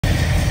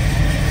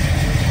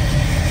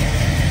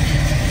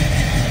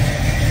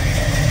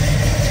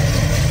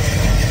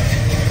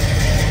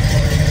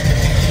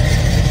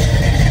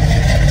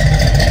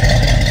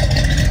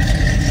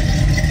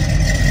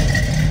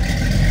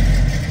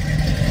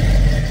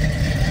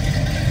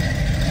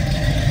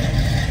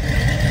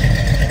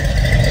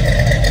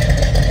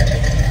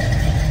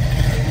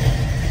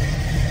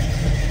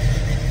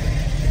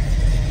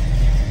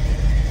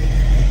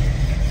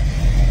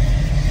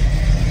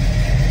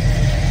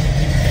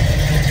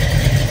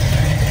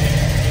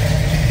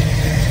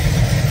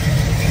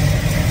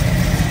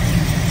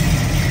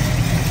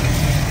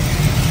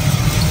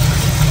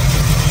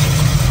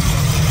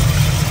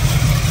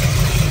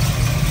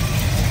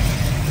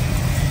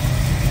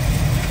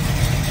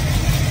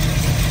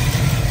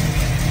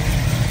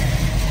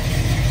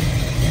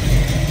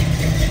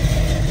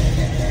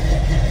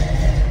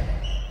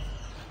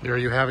there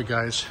you have it,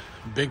 guys.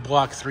 Big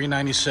block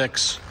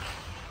 396.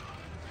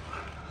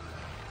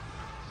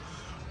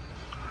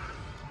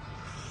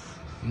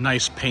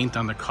 Nice paint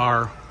on the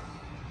car.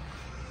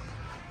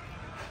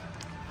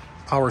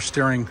 Power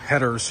steering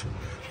headers,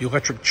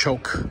 electric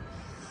choke,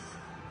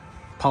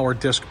 power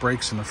disc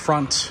brakes in the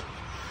front,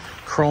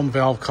 chrome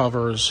valve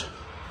covers.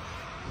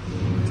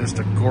 Just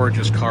a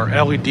gorgeous car.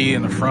 LED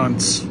in the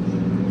front,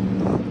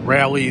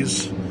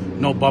 rallies,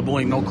 no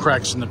bubbling, no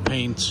cracks in the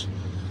paint.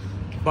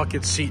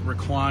 Bucket seat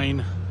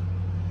recline,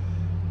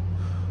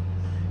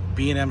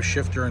 B&M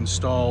shifter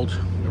installed,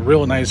 a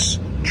real nice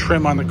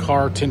trim on the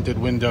car, tinted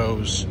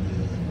windows,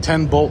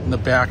 10 bolt in the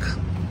back.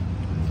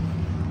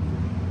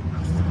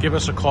 Give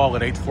us a call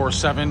at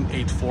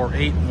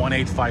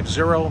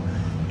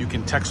 847-848-1850. You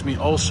can text me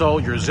also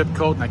your zip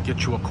code and I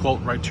get you a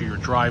quote right to your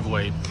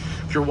driveway.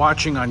 If you're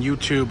watching on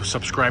YouTube,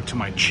 subscribe to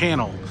my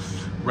channel.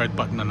 Red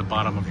button on the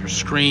bottom of your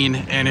screen.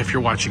 And if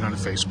you're watching on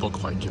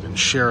Facebook, like it and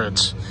share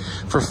it.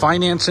 For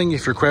financing,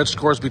 if your credit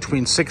score is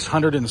between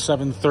 600 and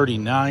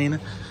 739,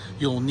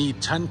 you'll need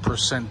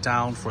 10%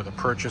 down for the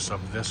purchase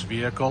of this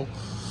vehicle.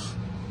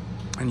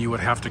 And you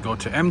would have to go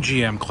to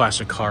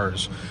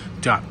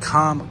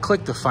mgmclassiccars.com,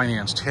 click the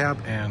finance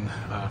tab, and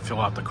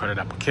fill out the credit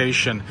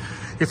application.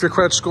 If your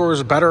credit score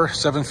is better,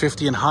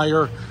 750 and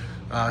higher,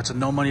 it's a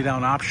no money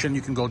down option.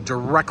 You can go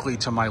directly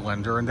to my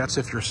lender, and that's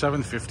if you're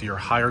 750 or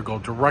higher. Go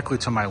directly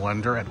to my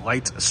lender at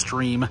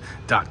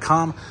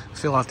lightstream.com.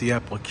 Fill out the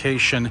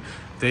application.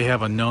 They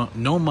have a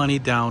no money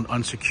down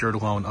unsecured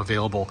loan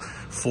available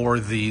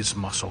for these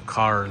muscle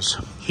cars.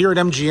 Here at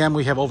MGM,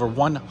 we have over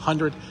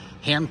 100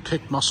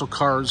 hand-picked muscle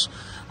cars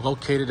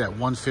located at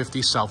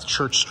 150 South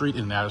Church Street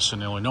in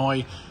Madison,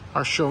 Illinois.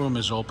 Our showroom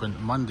is open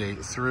Monday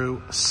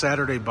through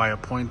Saturday by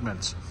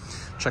appointment.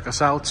 Check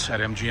us out at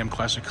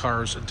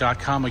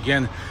mgmclassiccars.com.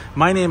 Again,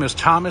 my name is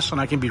Thomas,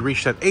 and I can be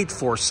reached at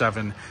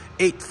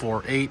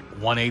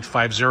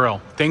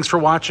 847-848-1850. Thanks for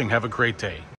watching. Have a great day.